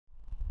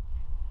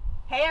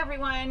Hey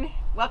everyone,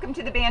 welcome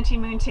to the Banshee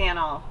Moon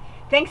channel.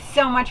 Thanks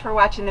so much for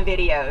watching the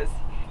videos.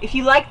 If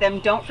you like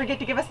them, don't forget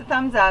to give us a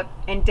thumbs up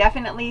and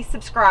definitely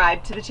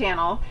subscribe to the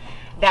channel.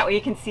 That way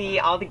you can see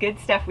all the good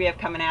stuff we have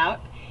coming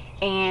out.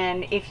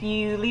 And if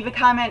you leave a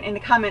comment in the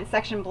comment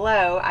section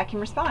below, I can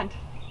respond.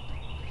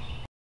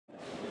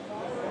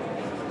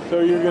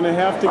 So you're going to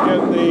have to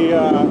get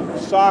the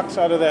socks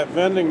out of that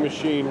vending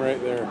machine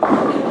right there.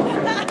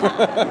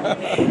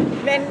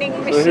 Vending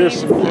machine. So here's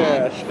some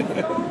cash.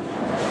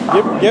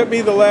 Get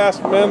me the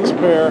last men's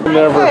pair.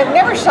 I've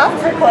never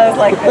shopped for clothes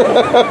like this.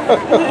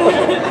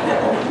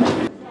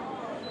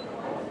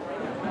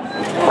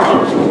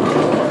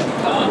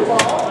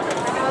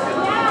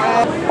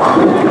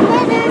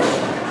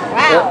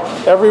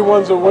 Wow.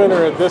 Everyone's a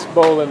winner at this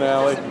bowling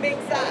alley. Some big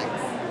socks.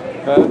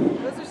 Huh?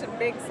 Those are some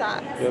big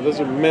socks. Yeah, those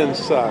are men's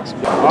socks.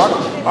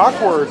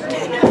 Awkward. What'd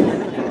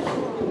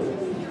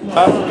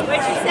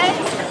you say?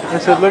 I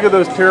said, look at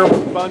those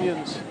terrible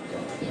bunions.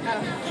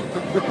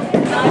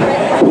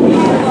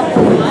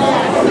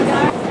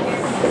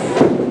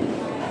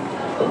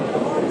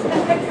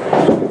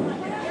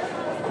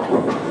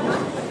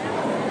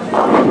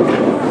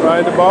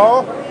 Ride the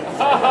ball?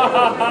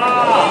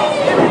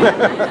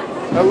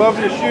 I love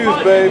your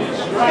shoes, babe.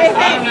 Hey,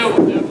 thanks. You're a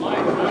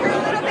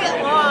little bit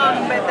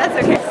long, but that's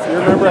okay. You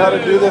remember how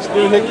to do this,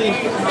 doohickey?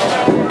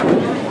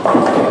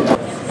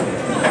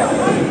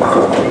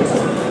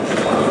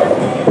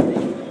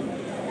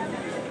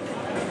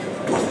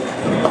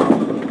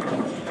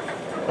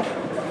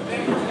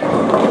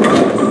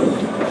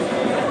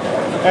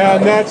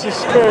 And that's a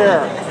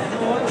spare,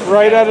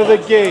 right out of the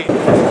gate.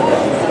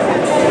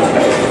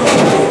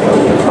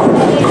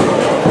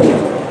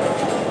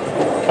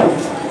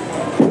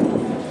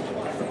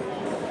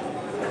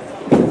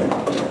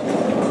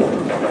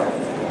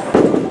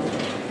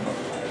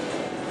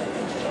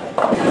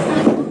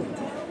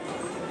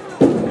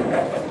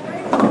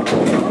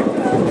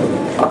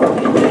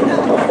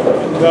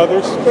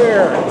 Another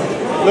spare.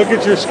 Look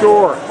at your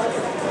score.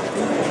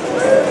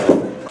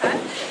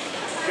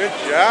 Good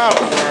job,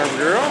 farm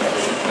girl.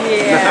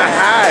 Yeah.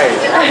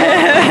 Nice.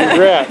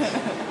 Congrats.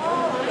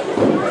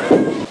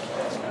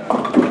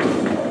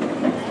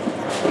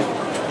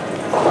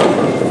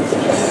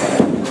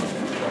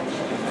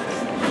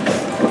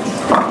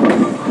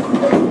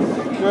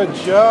 Good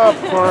job,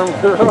 farm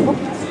girl.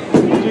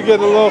 Did you get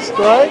a little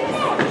strike?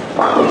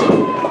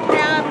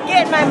 Now I'm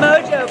getting my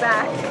mojo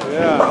back.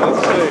 Yeah,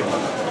 let's see.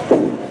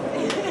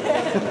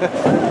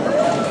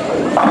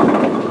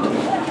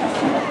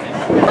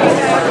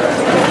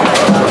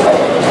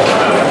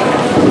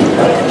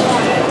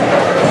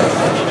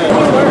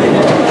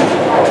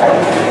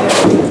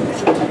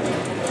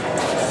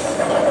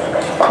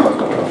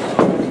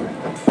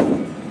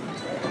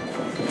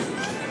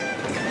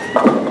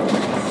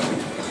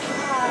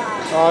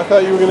 Oh, I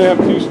thought you were going to have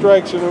 2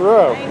 strikes in a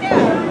row. I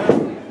know.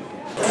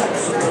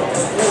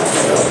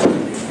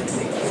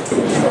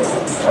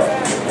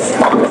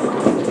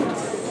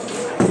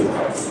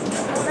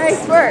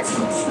 Nice work.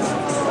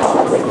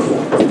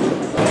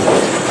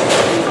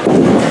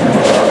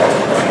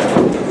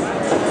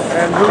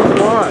 And who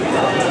won?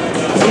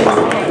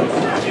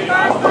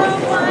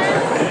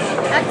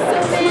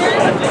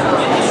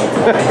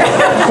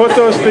 Put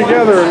those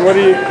together and what do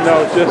you...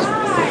 No, just...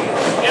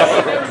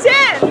 10!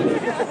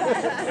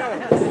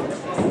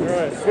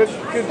 Alright,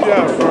 good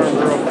job, farm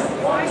girl.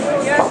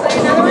 You want to play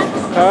another one?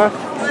 Huh?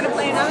 You want to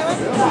play another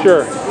one?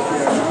 Sure.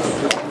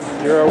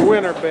 You're a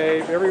winner,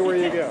 babe, everywhere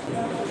you go.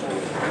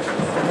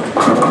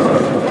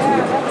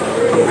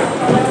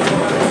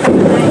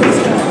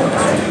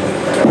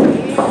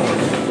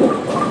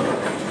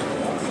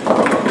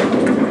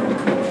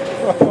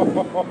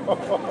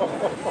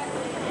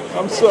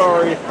 I'm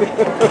sorry.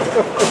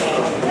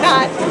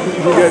 Not.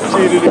 You got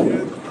cheated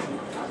again.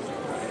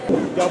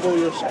 Double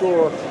your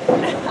score.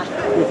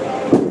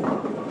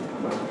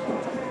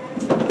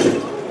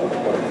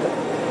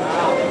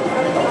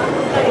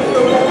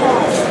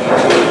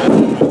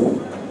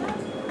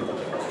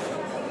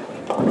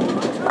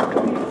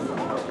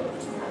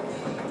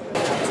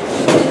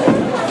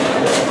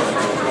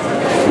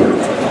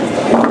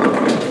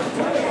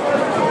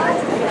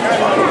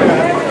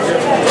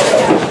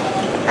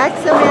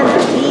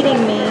 Exoman's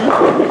beating me.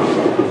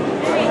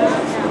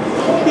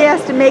 He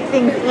has to make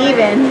things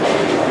even.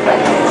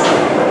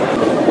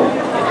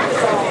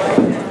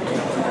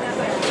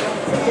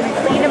 Gonna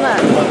clean him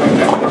up.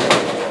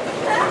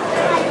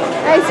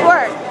 Nice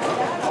work.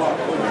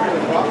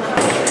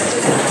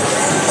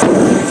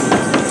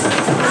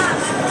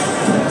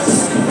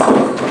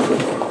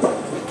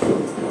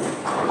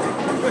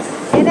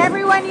 And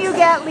everyone you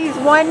get leaves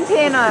 1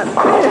 pin up.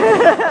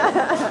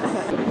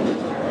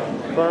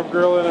 Farm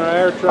girl and I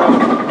are trying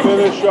to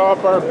finish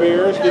off our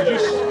beers.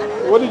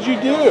 What did you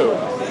do?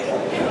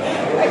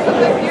 I put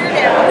my beer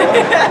down.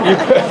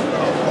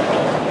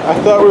 I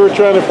thought we were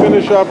trying to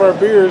finish off our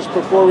beers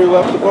before we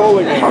left the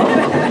bowling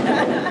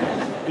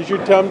alley. Is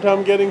your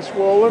tum-tum getting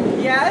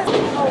swollen? Yes,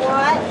 a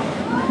lot.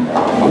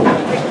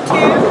 Like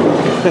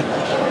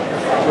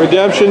 2.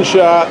 Redemption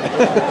shot.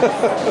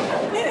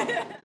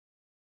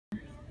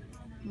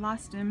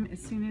 lost him as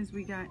soon as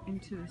we got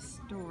into the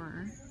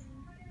store.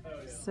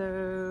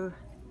 So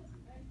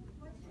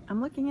I'm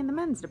looking in the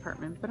men's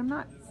department, but I'm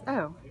not.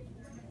 Oh,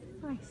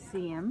 I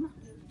see him.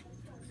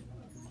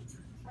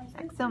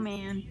 Exo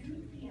Man.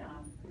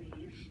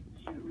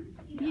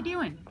 What are you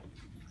doing?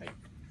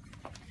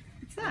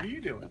 What's that? What are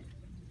you doing?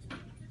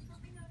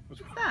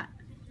 What's that?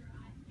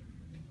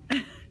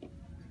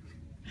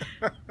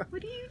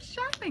 What are you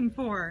shopping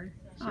for?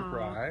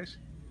 Surprise.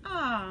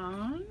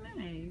 Oh,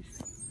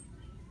 nice.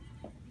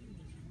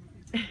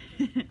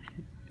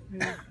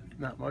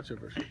 Not much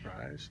of a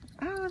surprise.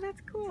 Oh,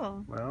 that's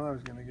cool. Well, I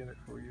was going to get it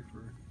for you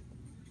for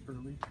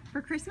early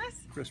For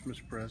Christmas? Christmas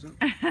present.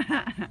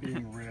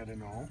 Being red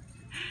and all.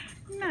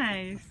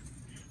 Nice.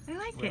 I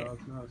like Well, it.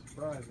 it's not a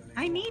surprise anymore.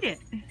 I need it.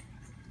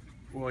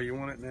 Well, you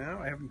want it now?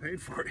 I haven't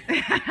paid for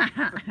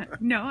it.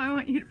 No, I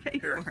want you to pay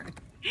Here. for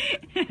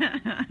it.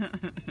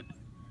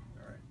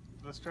 All right.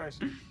 Let's try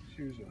some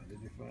shoes on. Did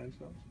you find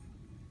some?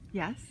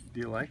 Yes. Do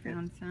you like it?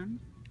 Found some.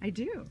 I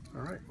do.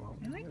 All right. Well,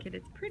 I like it.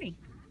 It's pretty.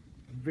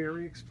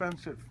 Very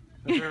expensive.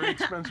 A very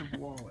expensive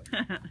wallet.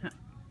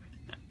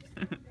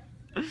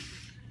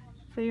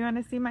 So you want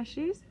to see my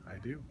shoes? I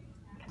do.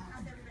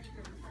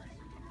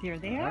 Here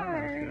they Ah,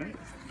 are. okay.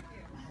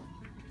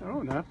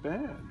 Oh, not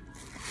bad.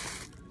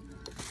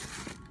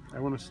 I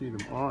want to see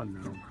them on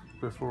now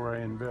before I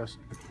invest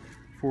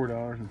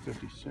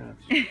 $4.50.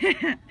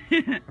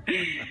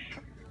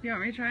 You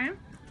want me to try them?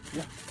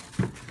 Yeah.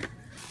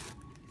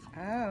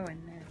 Oh, and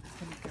they're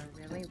going to go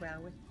really well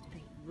with the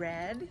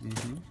red.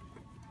 Mm-hmm.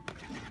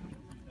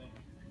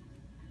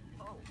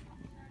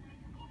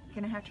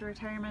 Gonna have to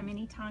retire my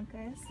mini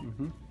Tonkas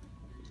Mm-hmm.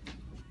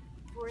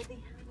 for the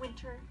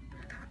winter.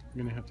 I'm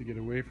gonna have to get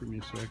away from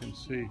you so I can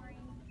see.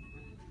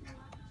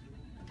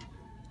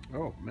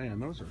 Oh man,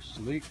 those are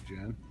sleek,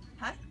 Jen.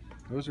 Huh?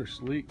 Those are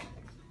sleek.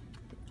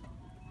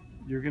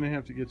 You're gonna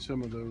have to get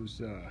some of those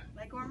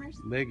Leg warmers?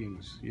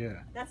 leggings.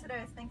 Yeah. That's what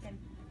I was thinking.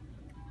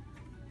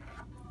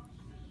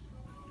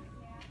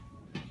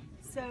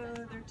 So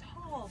they're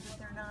tall, but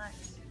they're not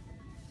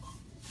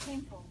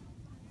painful.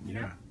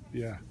 Yeah.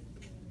 Yeah.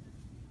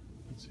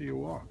 Let's see you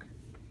walk.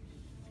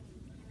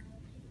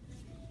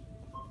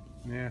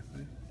 Yeah.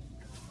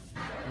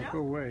 Don't go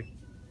away.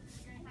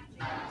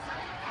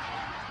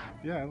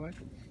 Yeah, I like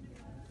them.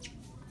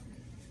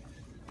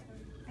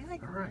 I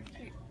like All them. right.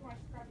 Cute.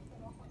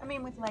 I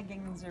mean, with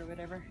leggings or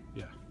whatever.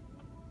 Yeah.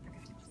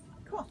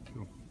 Cool.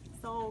 Cool.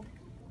 Sold.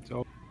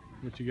 So,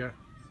 what you got?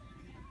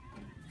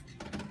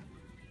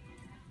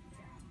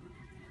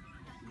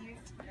 Cute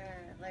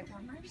leg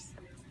warmers.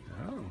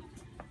 Oh.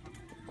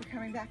 We're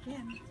coming back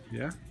in.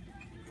 Yeah.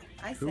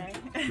 I Cool. say.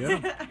 Yeah.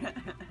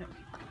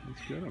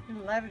 Let's get them. I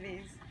love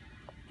these.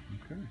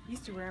 Okay.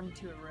 Used to wear them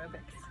to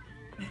aerobics.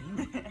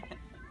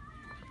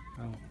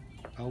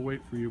 I'll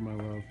wait for you, my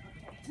love.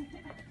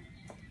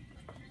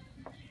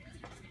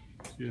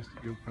 She has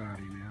to go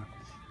potty now.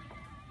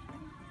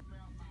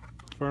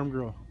 Farm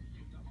girl.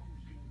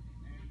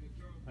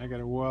 I got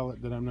a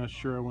wallet that I'm not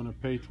sure I want to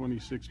pay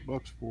 26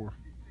 bucks for.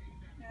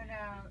 No,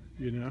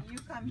 You know? you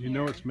come You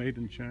know here. it's made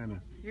in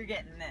China. You're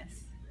getting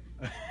this.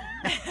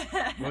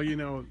 Well, you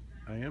know,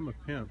 I am a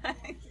pimp.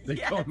 They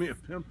Yes. call me a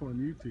pimp on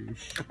YouTube.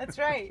 That's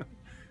right.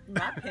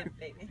 My pimp,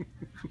 baby.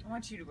 I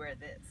want you to wear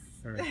this.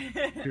 All right.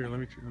 Here, let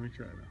me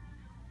try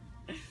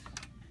that.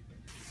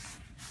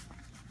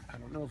 I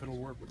don't know if it'll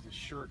work with this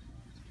shirt.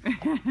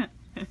 I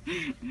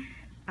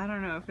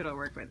don't know if it'll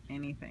work with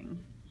anything.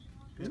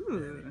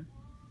 Ooh,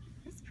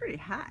 it's pretty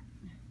hot.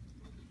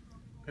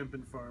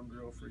 Pimpin' farm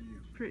girl for you.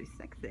 Pretty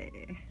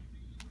sexy.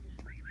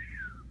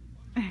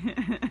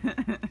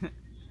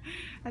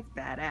 That's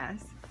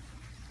badass.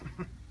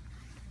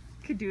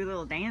 Could do a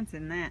little dance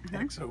in that, huh?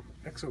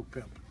 Exo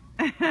pimp.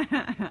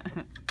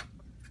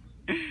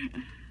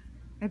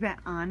 I bet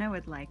Anna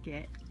would like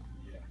it.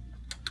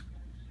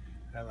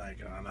 Yeah. I like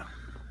Anna.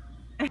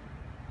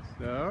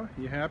 So,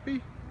 you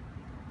happy?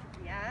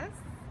 Yes.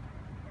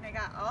 And I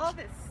got all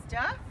this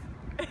stuff.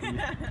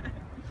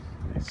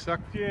 They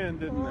sucked you in,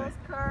 didn't Kohl's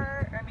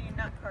card, I mean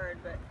not card,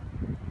 but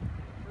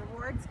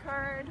rewards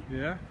card. they?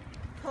 Yeah?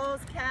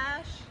 Kohl's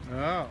cash,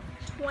 Oh.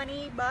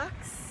 20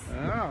 bucks.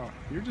 Oh.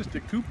 You're just a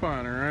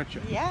couponer, aren't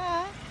you?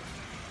 Yeah.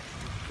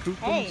 Coupons?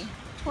 Hey,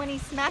 20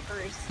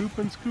 smackers.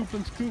 Coupons.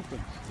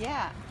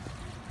 Yeah.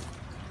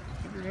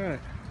 All right.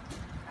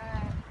 Uh,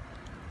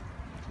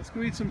 Let's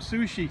go eat some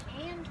sushi.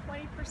 and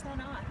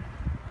 20% off.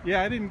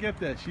 Yeah, I didn't get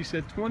that. She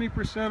said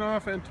 20%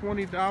 off and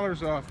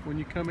 $20 off when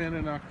you come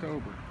in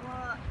October.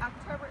 Well,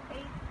 October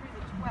 8th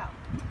through the 12th.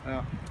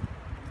 Oh.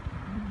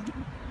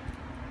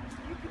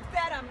 You can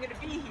bet I'm going to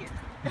be here.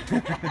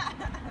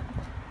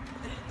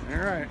 All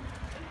right.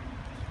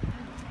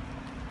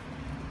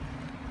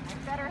 I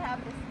better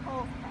have this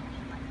Kohl's cash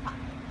in my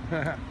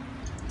pocket.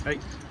 Hey,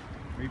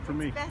 wait for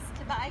me. Best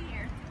to buy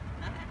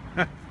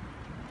here.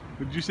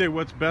 Did you say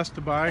what's best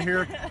to buy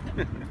here?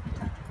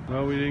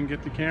 Well, we didn't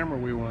get the camera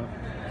we want.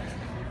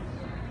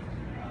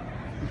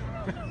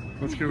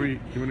 Let's go eat.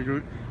 You wanna go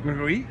eat?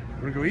 You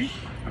wanna go eat?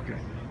 Okay.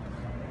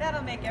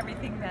 That'll make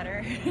everything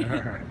better. All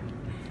right.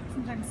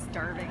 Since I'm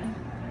starving.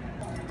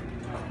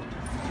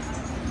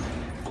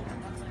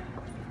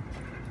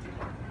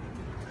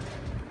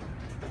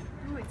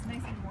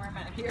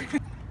 Here.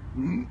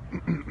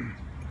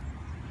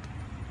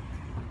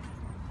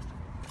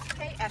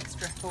 Pay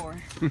extra for.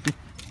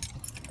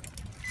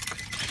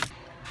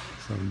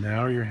 So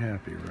now you're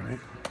happy, right?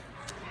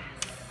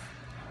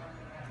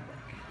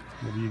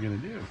 What are you gonna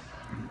do?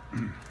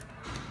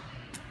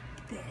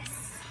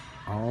 This.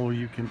 All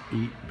you can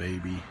eat,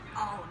 baby.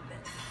 All of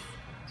this.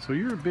 So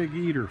you're a big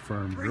eater,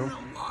 Firm Bring Girl.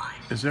 a lot.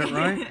 Is that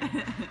right?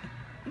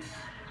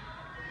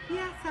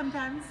 Yeah,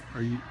 sometimes.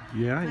 Are you?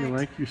 Yeah, you But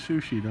like your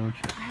sushi, don't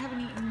you? I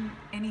haven't eaten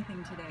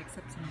anything today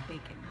except some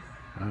bacon.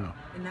 Oh.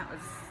 And that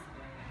was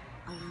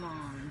a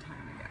long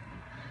time ago.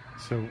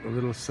 So a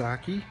little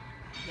sake.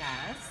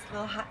 Yes, a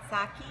little hot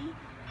sake.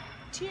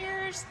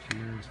 Cheers.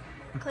 Cheers.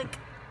 Click.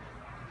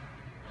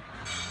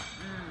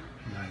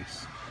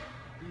 Nice.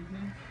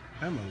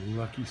 I'm a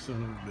lucky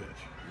son of a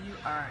bitch. You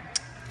are.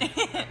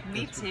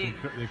 Me That's what too.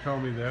 they call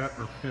me that,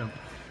 or pimp.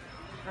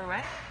 For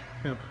what?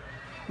 Pimp.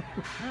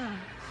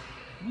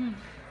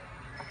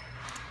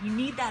 You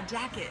need that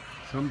jacket.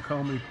 Some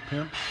call me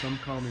pimp, some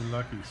call me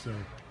lucky. So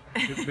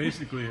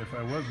basically, if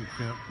I was a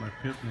pimp, my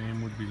pimp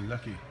name would be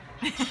Lucky.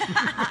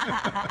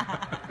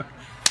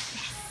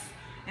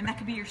 And that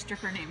could be your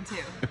stripper name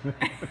too.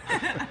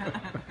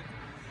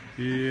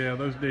 Yeah,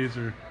 those days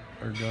are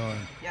gone.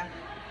 Yeah.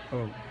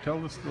 Oh, tell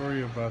the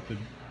story about the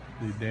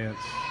dance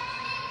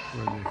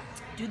where they...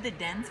 Do the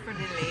dance for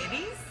the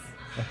ladies?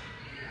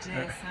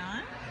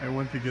 Jason? I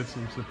went to get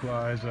some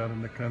supplies out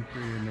in the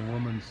country, and the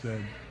woman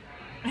said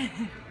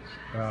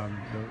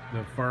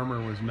the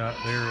farmer was not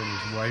there, and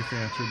his wife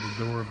answered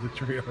the door of the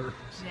trailer.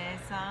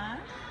 Jason?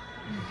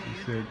 Do you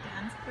said-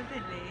 dance for the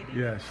ladies?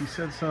 Yeah, she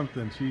said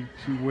something. She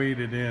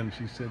waded in.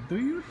 She said, "Do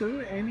you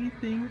do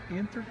anything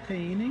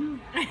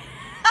entertaining?" I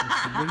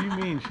said, "What do you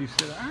mean?" She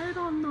said, "I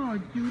don't know.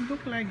 You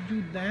look like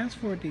you dance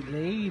for the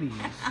ladies."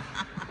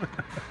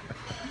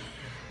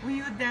 Will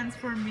you dance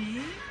for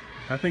me?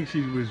 I think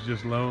she was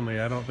just lonely.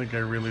 I don't think I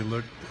really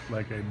looked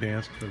like I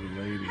danced for the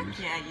ladies.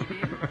 Yeah, you do.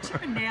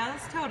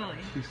 Chippendales, totally.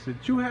 She said,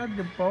 "You have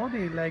the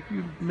body like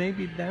you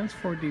maybe dance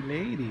for the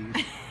ladies."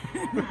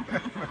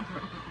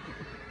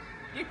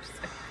 You're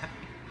so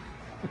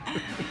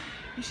funny.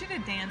 You should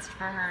have danced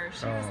for her.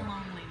 She was Oh.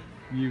 lonely.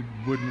 You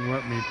wouldn't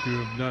want me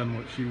to have done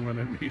what she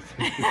wanted me to.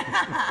 Bring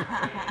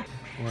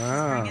in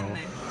Wow.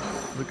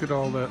 the Look at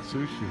all that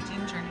sushi.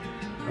 ginger.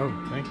 Oh,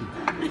 thank you.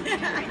 Bless your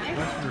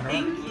heart.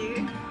 Thank you.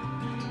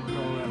 Look at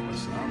all that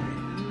wasabi.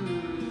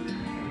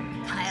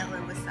 Pile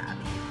of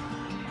wasabi.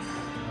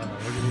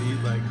 We're going to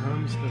eat like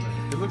Huns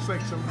tonight. It looks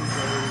like somebody's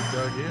already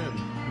dug in.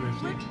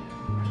 What?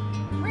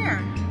 Where?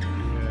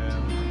 Yeah,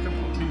 a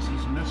couple of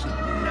pieces missing.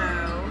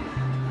 No.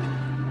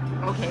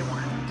 Okay,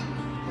 one.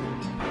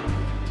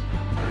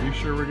 Are you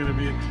sure we're going to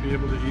be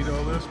able to eat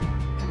all this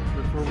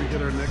before we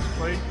get our next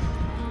plate?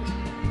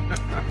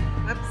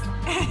 Whoops.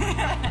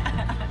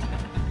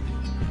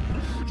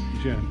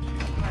 Jen,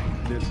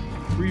 this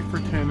 3 for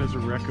 $10 is a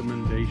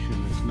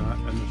recommendation. It's not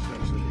a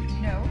necessity.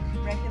 No,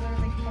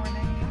 regularly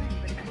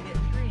 $4.99, but if you get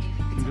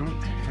 3, You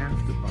don't have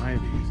to buy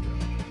these, though.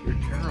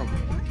 They're terrible.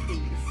 I want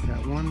these.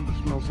 That one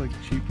smells like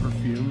cheap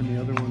perfume, and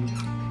the other one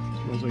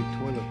smells like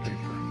toilet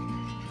paper.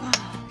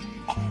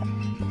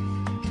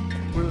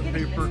 Toilet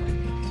paper,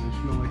 they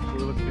smell like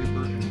toilet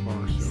paper and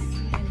bar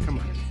soap. Come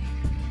on.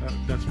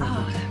 That smells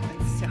Oh, like, that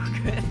one's so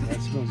good.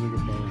 that smells like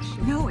a bar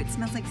soap. No, it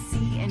smells like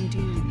sea and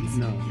dunes.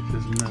 No, it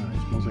does not.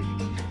 It smells like